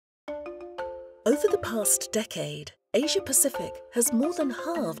Over the past decade, Asia-Pacific has more than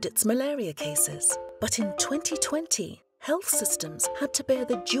halved its malaria cases. But in 2020, health systems had to bear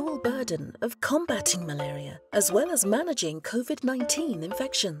the dual burden of combating malaria as well as managing COVID-19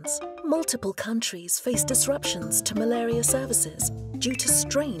 infections. Multiple countries face disruptions to malaria services due to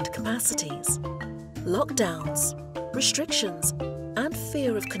strained capacities. Lockdowns, restrictions, and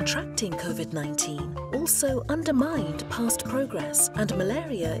fear of contracting COVID-19 also undermined past progress and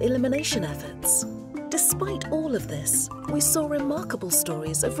malaria elimination efforts. Despite all of this, we saw remarkable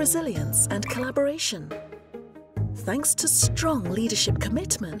stories of resilience and collaboration. Thanks to strong leadership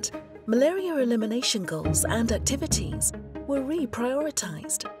commitment, malaria elimination goals and activities were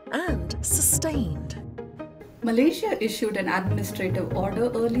reprioritized and sustained. Malaysia issued an administrative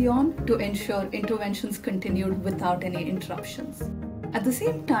order early on to ensure interventions continued without any interruptions. At the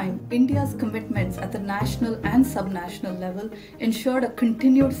same time, India's commitments at the national and subnational level ensured a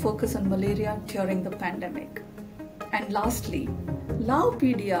continued focus on malaria during the pandemic. And lastly, Lao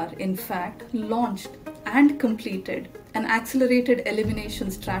PDR in fact launched and completed an accelerated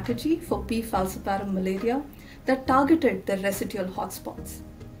elimination strategy for P. falciparum malaria that targeted the residual hotspots.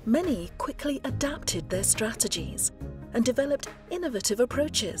 Many quickly adapted their strategies and developed innovative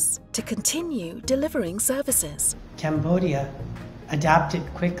approaches to continue delivering services. Cambodia adapted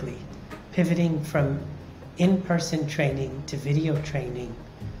quickly, pivoting from in-person training to video training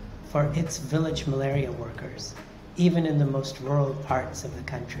for its village malaria workers, even in the most rural parts of the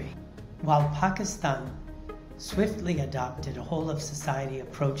country. While Pakistan swiftly adopted a whole-of-society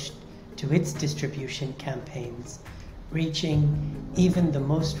approach to its distribution campaigns, reaching even the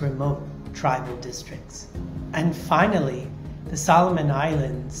most remote tribal districts. And finally, the Solomon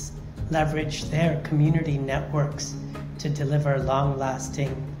Islands leveraged their community networks to deliver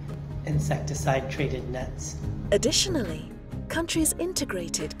long-lasting insecticide-treated nets. Additionally, countries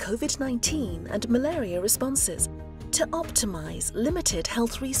integrated COVID-19 and malaria responses to optimize limited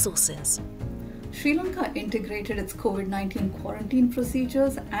health resources. Sri Lanka integrated its COVID-19 quarantine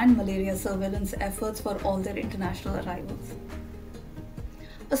procedures and malaria surveillance efforts for all their international arrivals.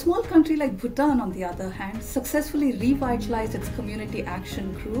 A small country like Bhutan, on the other hand, successfully revitalized its community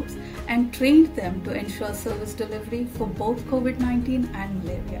action groups and trained them to ensure service delivery for both COVID-19 and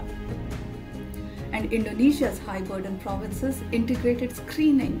malaria. And Indonesia's high-burden provinces integrated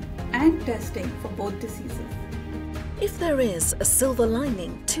screening and testing for both diseases. If there is a silver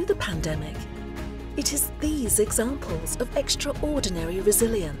lining to the pandemic, it is these examples of extraordinary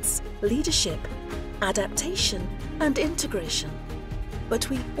resilience, leadership, adaptation, and integration. But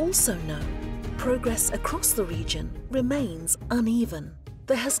we also know progress across the region remains uneven.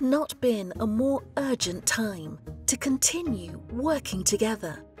 There has not been a more urgent time to continue working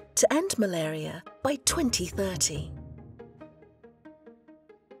together to end malaria by 2030.